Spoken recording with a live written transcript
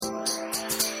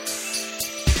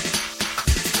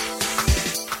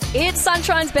It's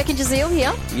Sunshine's Beck and Jazeel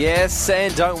here. Yes,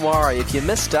 and don't worry, if you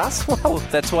missed us, well,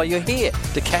 that's why you're here,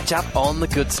 to catch up on the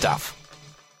good stuff.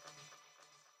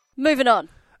 Moving on.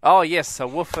 Oh, yes, a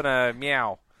woof and a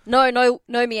meow. No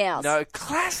meows. No,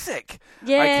 classic.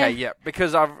 Yeah. Okay, yeah,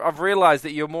 because I've realised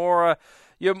that you're more,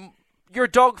 you're a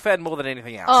dog fan more than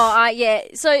anything else. Oh, yeah.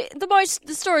 So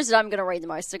the stories that I'm going to read the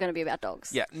most are going to be about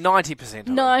dogs. Yeah, 90% of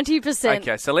them. 90%.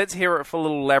 Okay, so let's hear it for a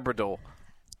little Labrador.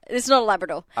 It's not a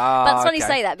Labrador. But it's funny you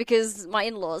okay. say that because my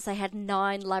in-laws, they had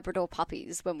 9 Labrador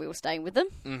puppies when we were staying with them.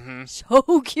 Mm-hmm.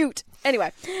 So cute.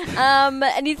 Anyway,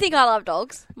 and you think I love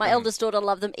dogs. My eldest daughter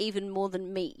loved them even more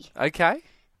than me. Okay.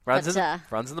 Runs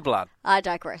in the blood. I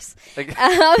digress. Okay.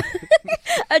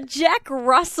 A Jack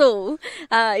Russell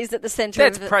is at the centre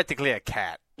of... That's practically a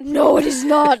cat. No, it is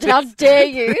not. How dare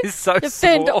you They're so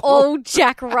defend small. all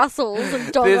Jack Russells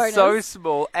and dog They're owners. so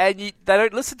small, and they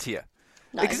don't listen to you.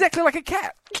 No. Exactly like a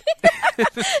cat.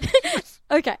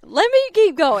 Okay, let me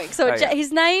keep going. So Okay.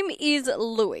 his name is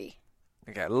Louis.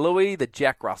 Okay, Louis the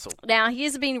Jack Russell. Now, he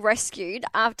has been rescued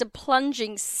after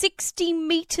plunging 60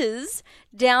 metres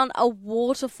down a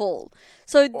waterfall.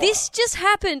 So this just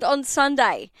happened on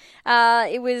Sunday.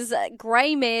 It was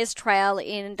Grey Mares Trail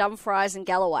in Dumfries and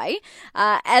Galloway.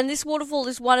 And this waterfall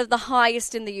is one of the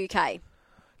highest in the UK.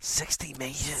 60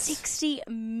 metres. 60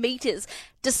 metres.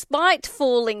 Despite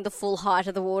falling the full height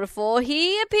of the waterfall,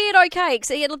 he appeared okay, because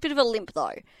he had a bit of a limp,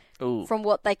 though. Ooh. From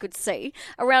what they could see.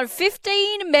 Around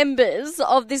 15 members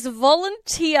of this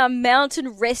volunteer mountain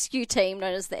rescue team,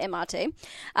 known as the MRT,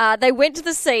 they went to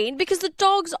the scene because the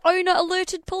dog's owner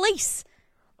alerted police.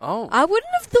 Oh. I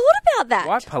wouldn't have thought about that.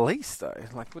 Why police, though?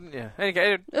 Like, wouldn't you?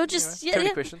 Okay, Or just,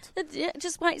 questions?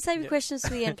 Just wait, save your questions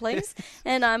to the end, please.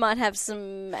 And I might have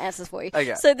some answers for you.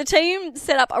 Okay. So the team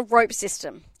set up a rope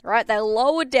system, right? They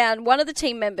lowered down one of the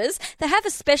team members. They have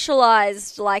a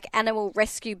specialised, animal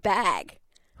rescue bag.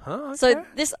 Huh, okay. So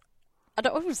this, I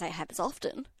don't want to say it happens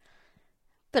often,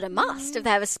 but it must if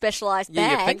they have a specialised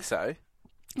bag. Yeah, you think so.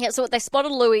 Yeah, so they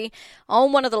spotted Louis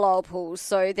on one of the lower pools.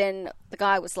 So then the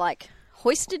guy was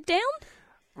hoisted down.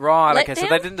 Right, Let okay, so down?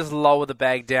 they didn't just lower the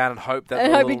bag down and hope that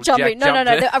And the hope little he'd jump Jack in. No.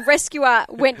 jumped in. A rescuer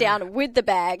went down with the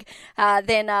bag.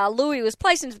 Then Louis was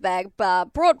placed into the bag,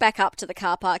 brought back up to the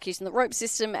car park using the rope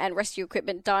system and rescue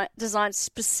equipment designed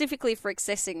specifically for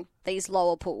accessing these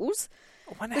lower pools.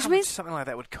 I wonder Which how much means- something like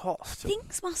that would cost.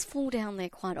 Things must fall down there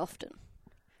quite often.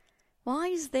 Why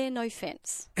is there no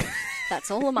fence? That's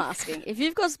all I'm asking. If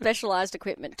you've got specialised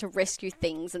equipment to rescue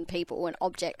things and people and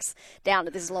objects down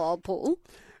at this lower pool...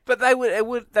 But they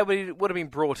would have been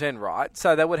brought in, right?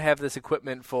 So they would have this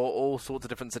equipment for all sorts of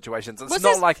different situations. It's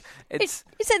not like it's...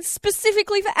 It said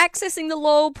specifically for accessing the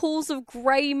lower pools of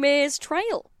Grey Mares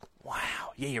Trail.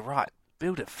 Wow, yeah, you're right.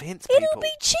 Build a fence, people. It'll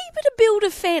be cheaper to build a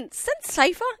fence. That's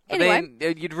safer. Anyway.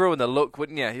 Then you'd ruin the look,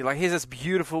 wouldn't you? You're like, here's this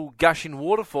beautiful gushing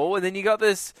waterfall, and then you got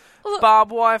this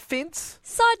barbed wire fence.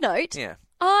 Side note, Yeah.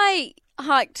 I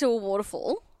hiked to a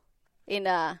waterfall in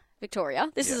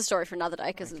Victoria. This is a story for another day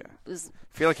because it was...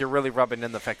 I feel like you're really rubbing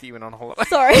in the fact that you went on holiday.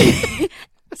 Sorry.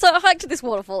 So I hiked to this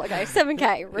waterfall,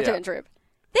 7K return trip.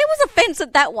 There was a fence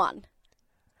at that one.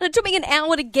 And it took me an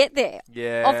hour to get there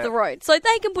off the road. So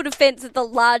they can put a fence at the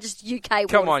largest UK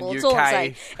Come waterfall. on, That's all I'm UK.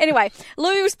 saying. Anyway,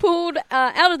 Louis was pulled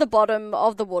out of the bottom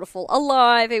of the waterfall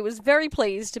alive. He was very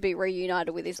pleased to be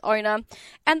reunited with his owner.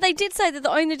 And they did say that the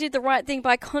owner did the right thing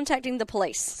by contacting the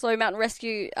police. So Mountain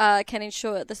Rescue can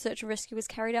ensure the search and rescue was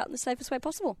carried out in the safest way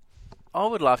possible. I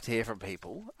would love to hear from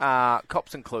people,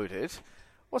 cops included.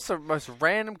 What's the most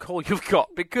random call you've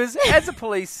got? Because as a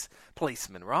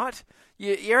policeman, right?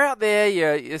 You're out there,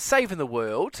 you're saving the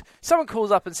world. Someone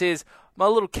calls up and says, my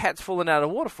little cat's fallen out of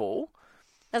a waterfall.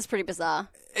 That's pretty bizarre.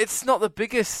 It's not the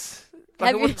biggest...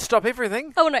 it wouldn't stop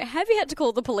everything. Oh, no. Have you had to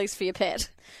call the police for your pet?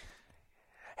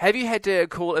 Have you had to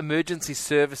call emergency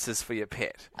services for your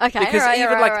pet? Okay, because all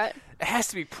even right. it has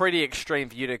to be pretty extreme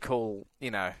for you to call, See,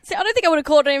 I don't think I would have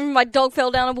called him if my dog fell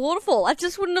down a waterfall. I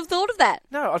just wouldn't have thought of that.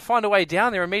 No, I'd find a way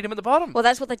down there and meet him at the bottom. Well,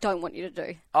 that's what they don't want you to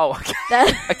do. Oh,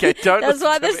 okay. Okay, don't that's listen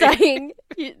why to they're me. saying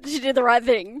she did the right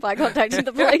thing by contacting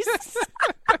the police.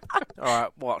 All right,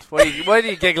 what? What are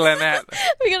you giggling at?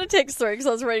 We got a text through because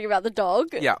I was reading about the dog.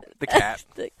 Yeah, the cat.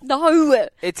 No,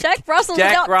 Jack Russell's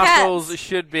Jack not Russells cats.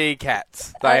 should be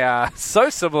cats. They are so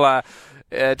similar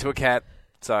to a cat,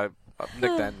 so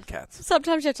nicknamed cats.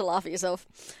 Sometimes you have to laugh at yourself.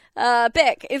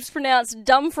 Beck, it's pronounced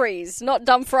Dumfries, not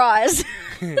Dumfries.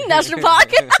 National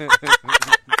Park.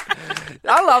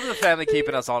 I love the family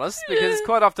keeping us honest because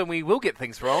quite often we will get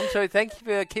things wrong. So thank you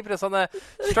for keeping us on the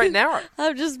straight and narrow.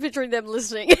 I'm just picturing them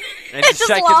listening And just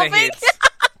shaking laughing. their heads.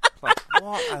 Like,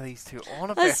 What are these two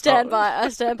on about? I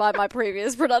stand by my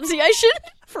previous pronunciation.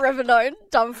 Forever known,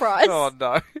 dumb fries. Oh,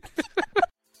 no.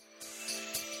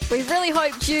 We really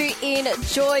hoped you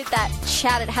enjoyed that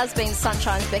chat. It has been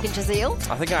Sunshine's Beck and Jazeel.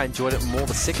 I think I enjoyed it more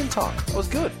the second time. It was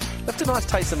good. Left a nice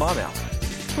taste in my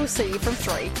mouth. We'll see you from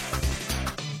 3.